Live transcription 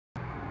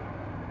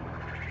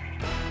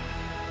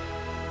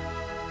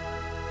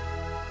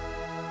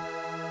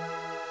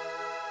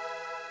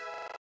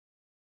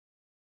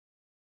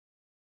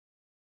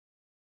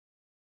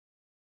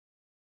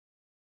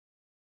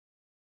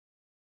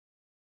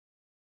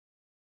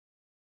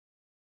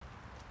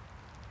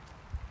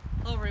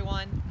Hello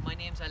everyone, my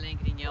name's Alain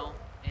Grignol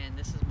and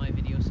this is my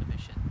video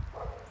submission.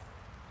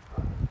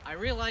 I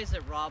realized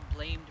that Rob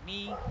blamed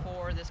me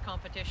for this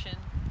competition,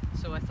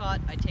 so I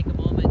thought I'd take a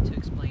moment to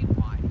explain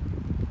why.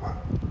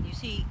 You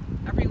see,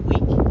 every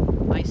week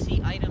I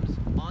see items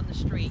on the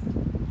street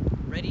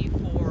ready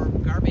for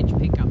garbage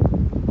pickup.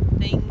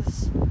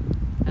 Things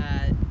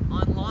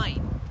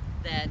online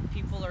that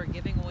people are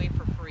giving away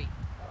for free.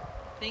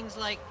 Things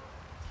like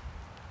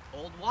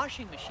old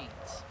washing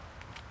machines,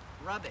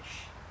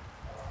 rubbish,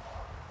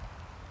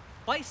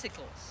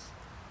 bicycles,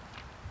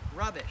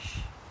 rubbish,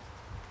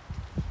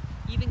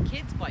 even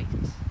kids'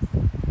 bikes,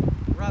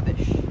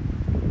 rubbish,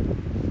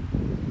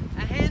 a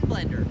hand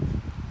blender,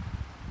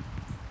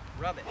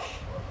 rubbish,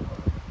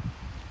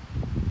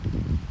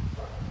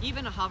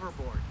 even a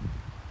hoverboard,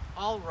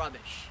 all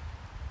rubbish.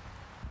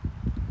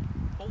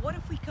 But what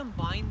if we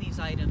combine these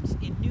items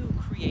in new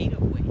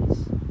creative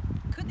ways?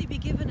 Could they be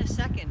given a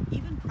second,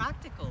 even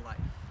practical life?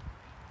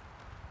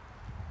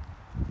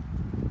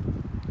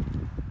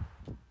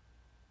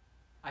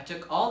 I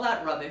took all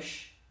that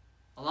rubbish,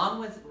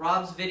 along with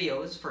Rob's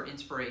videos for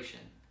inspiration,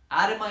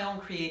 added my own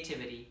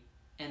creativity,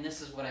 and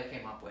this is what I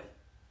came up with.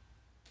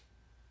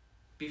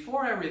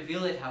 Before I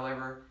reveal it,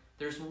 however,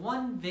 there's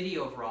one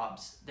video of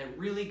Rob's that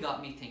really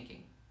got me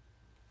thinking.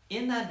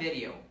 In that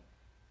video,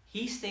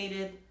 he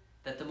stated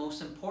that the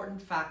most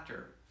important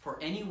factor for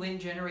any wind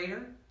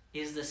generator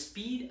is the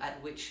speed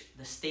at which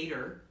the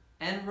stator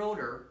and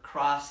rotor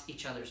cross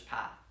each other's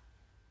path.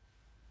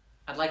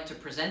 I'd like to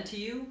present to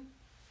you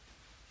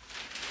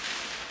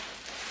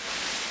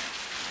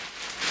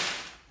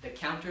the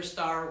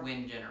Counterstar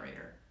wind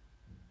generator.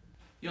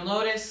 You'll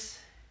notice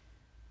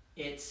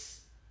it's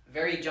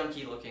very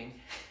junky looking.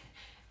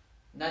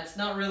 That's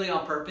not really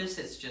on purpose,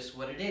 it's just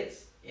what it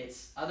is.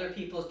 It's other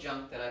people's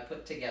junk that I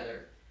put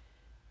together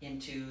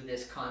into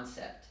this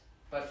concept.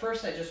 But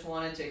first I just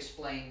wanted to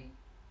explain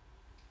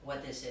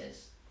what this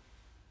is.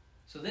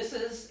 So this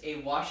is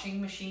a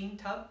washing machine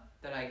tub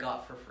that I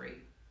got for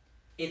free.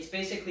 It's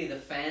basically the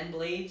fan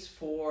blades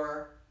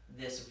for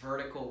this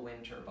vertical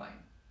wind turbine.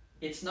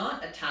 It's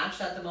not attached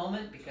at the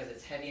moment because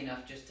it's heavy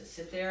enough just to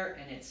sit there,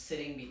 and it's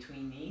sitting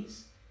between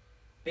these.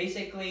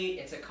 Basically,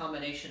 it's a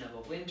combination of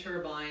a wind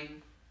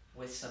turbine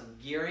with some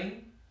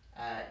gearing.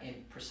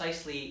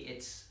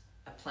 It's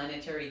a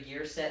Planetary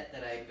gear set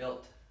that I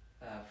built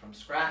from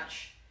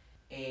scratch.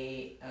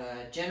 A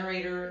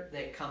generator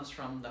that comes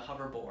from the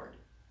Hoverboard.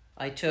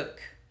 I took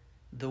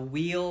the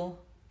wheel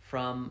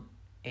from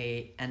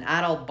an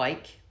adult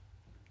bike,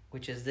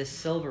 which is this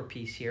silver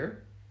piece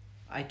here.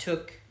 I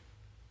took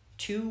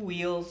 2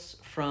 wheels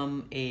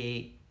from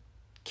a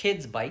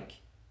kid's bike,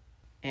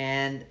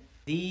 and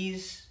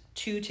these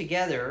 2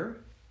 together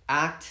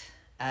act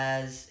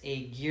as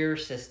a gear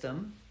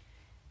system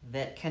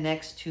that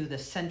connects to the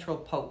central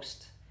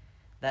post.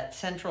 That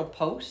central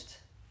post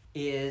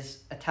is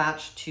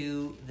attached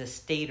to the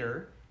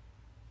stator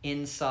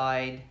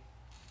inside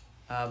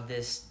of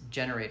this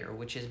generator,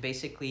 which is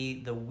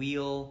basically the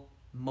wheel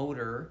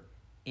motor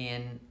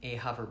in a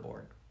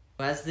hoverboard.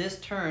 As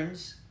this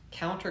turns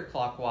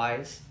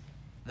counterclockwise,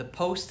 the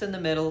post in the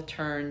middle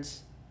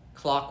turns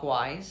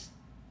clockwise,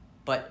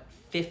 but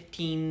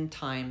 15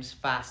 times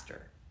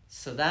faster.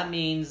 So that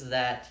means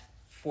that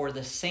for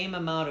the same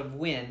amount of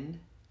wind,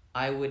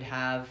 I would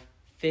have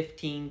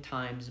 15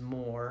 times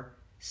more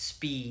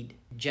speed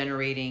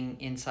generating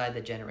inside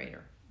the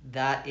generator.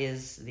 That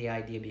is the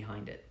idea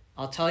behind it.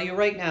 I'll tell you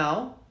right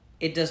now,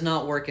 it does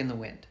not work in the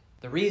wind.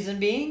 The reason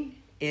being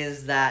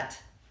is that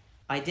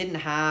I didn't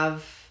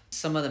have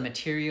some of the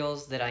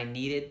materials that I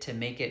needed to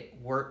make it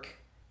work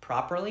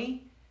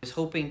properly. I was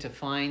hoping to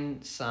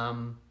find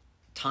some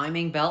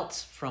timing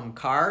belts from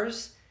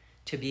cars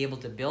to be able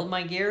to build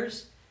my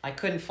gears. I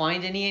couldn't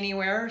find any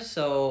anywhere,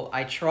 so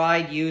I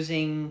tried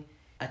using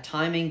a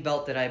timing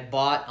belt that I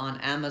bought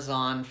on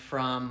Amazon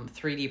from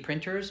 3D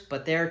printers,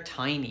 but they're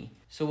tiny.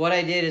 So what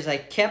I did is I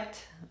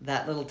kept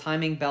that little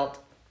timing belt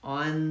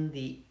on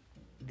the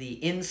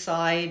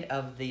inside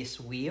of this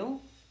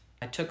wheel.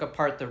 I took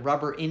apart the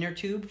rubber inner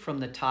tube from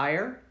the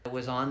tire that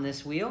was on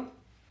this wheel,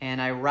 and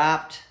I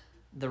wrapped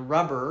the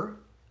rubber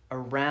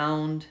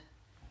around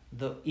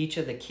each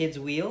of the kids'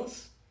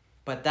 wheels,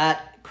 but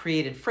that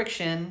created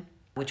friction,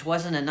 which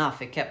wasn't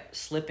enough. It kept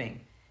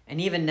slipping, and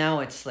even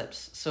now it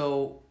slips.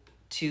 So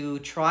to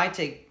try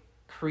to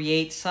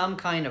create some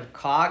kind of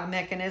cog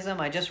mechanism,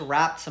 I just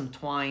wrapped some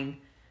twine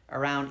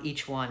around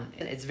each one.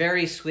 It's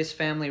very Swiss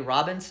Family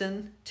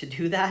Robinson to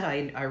do that,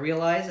 I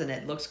realize, and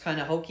it looks kind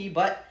of hokey,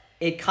 but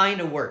it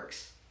kind of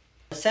works.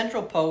 The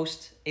central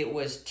post, it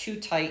was too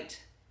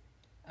tight.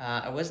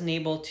 I wasn't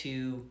able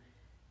to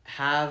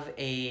have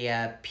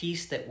a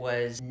piece that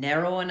was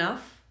narrow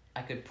enough.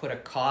 I could put a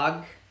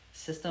cog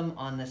system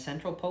on the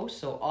central post,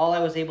 so all I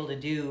was able to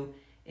do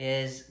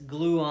is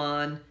glue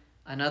on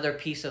another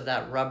piece of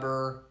that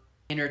rubber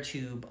inner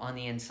tube on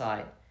the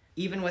inside.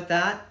 Even with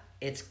that,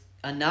 it's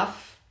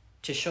enough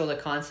to show the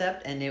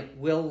concept, and it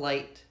will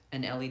light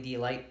an LED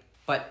light.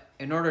 But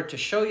in order to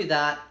show you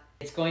that,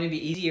 it's going to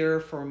be easier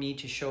for me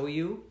to show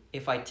you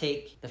if I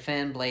take the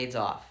fan blades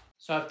off.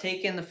 So I've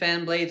taken the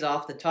fan blades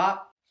off the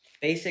top.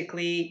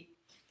 Basically,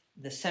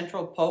 the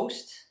central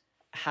post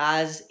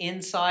has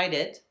inside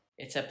it,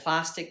 it's a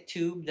plastic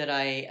tube that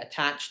I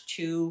attached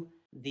to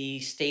the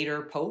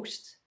stator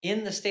post.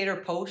 In the stator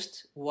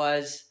post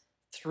was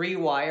 3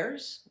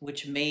 wires,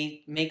 which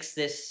makes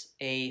this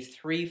a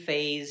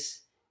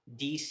 3-phase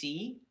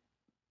DC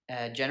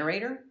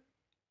generator.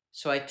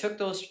 So I took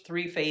those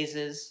 3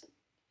 phases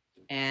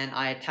and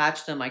I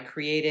attached them. I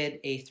created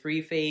a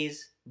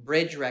 3-phase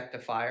bridge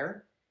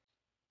rectifier.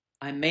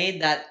 I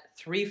made that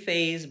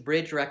 3-phase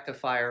bridge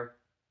rectifier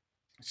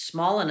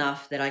small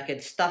enough that I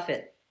could stuff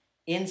it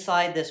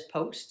inside this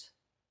post.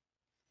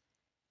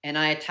 And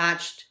I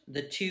attached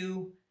the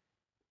 2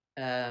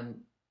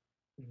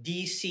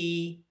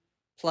 DC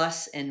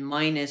plus and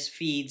minus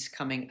feeds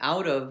coming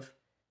out of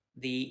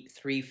the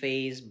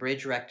 3-phase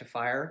bridge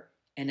rectifier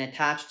and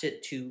attached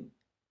it to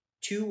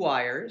 2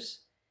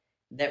 wires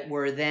that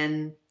were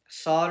then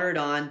soldered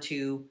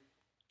onto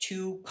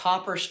 2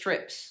 copper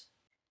strips.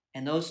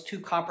 And those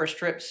 2 copper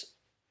strips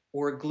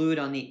were glued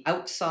on the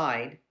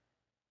outside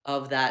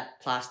of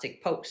that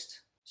plastic post.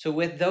 So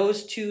with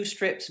those 2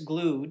 strips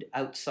glued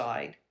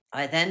outside,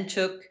 I then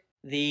took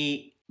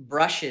the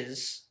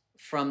brushes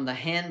from the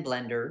hand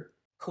blender.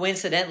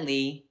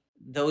 Coincidentally,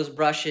 those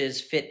brushes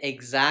fit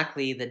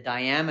exactly the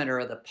diameter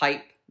of the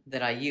pipe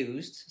that I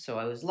used, so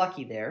I was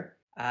lucky there.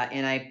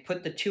 And I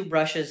put the 2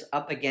 brushes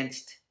up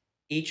against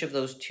each of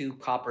those 2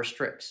 copper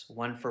strips,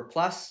 one for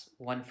plus,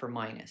 one for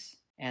minus.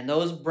 And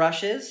those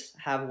brushes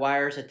have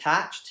wires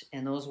attached,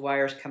 and those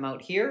wires come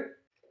out here.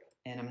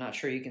 And I'm not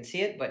sure you can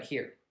see it, but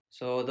here.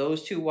 So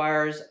those 2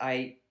 wires,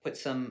 I put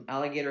some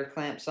alligator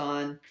clamps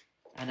on,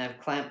 and I've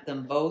clamped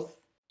them both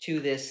to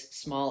this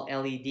small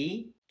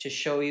LED to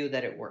show you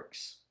that it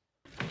works.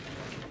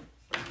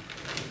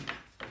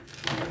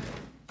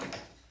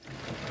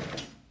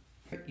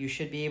 You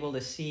should be able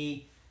to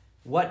see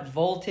what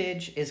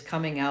voltage is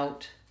coming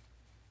out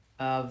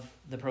of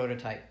the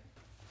prototype.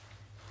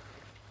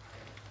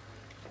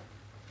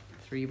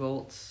 3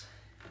 volts,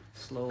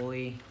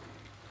 slowly.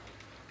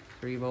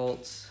 3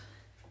 volts,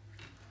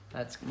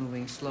 that's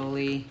moving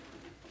slowly.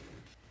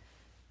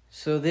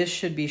 So this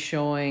should be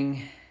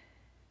showing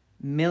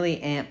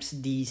milliamps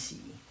DC.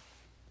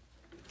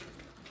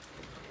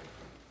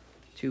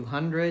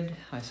 200,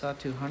 I saw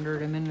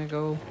 200 a minute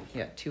ago.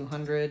 Yeah,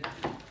 200,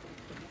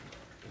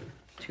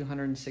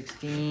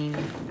 216.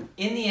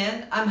 In the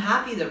end, I'm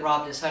happy that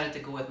Rob decided to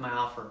go with my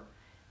offer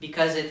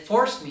because it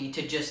forced me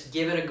to just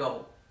give it a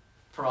go.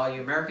 For all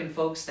you American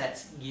folks,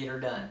 that's get her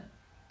done.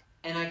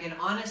 And I can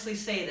honestly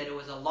say that it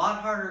was a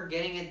lot harder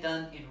getting it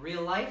done in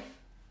real life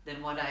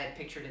than what I had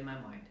pictured in my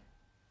mind.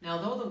 Now,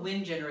 though the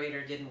wind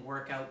generator didn't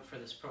work out for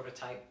this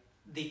prototype,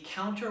 the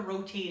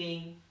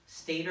counter-rotating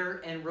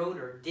stator and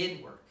rotor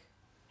did work,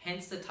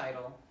 hence the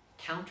title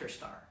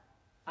Counterstar.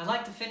 I'd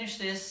like to finish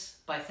this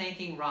by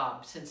thanking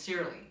Rob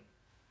sincerely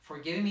for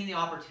giving me the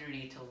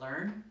opportunity to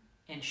learn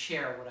and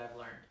share what I've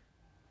learned.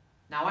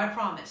 Now, I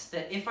promise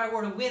that if I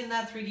were to win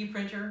that 3D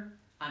printer,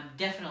 I'm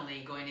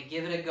definitely going to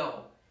give it a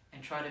go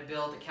and try to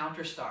build a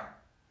Counterstar.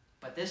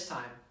 But this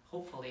time,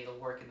 hopefully it'll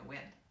work in the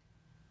wind.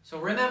 So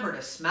remember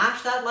to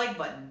smash that like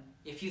button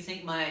if you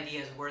think my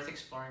idea is worth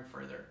exploring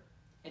further.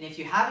 And if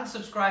you haven't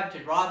subscribed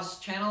to Rob's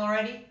channel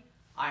already,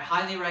 I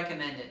highly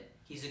recommend it.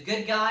 He's a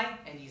good guy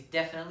and he's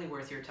definitely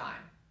worth your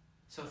time.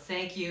 So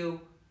thank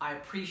you, I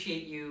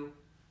appreciate you,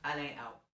 Alain out.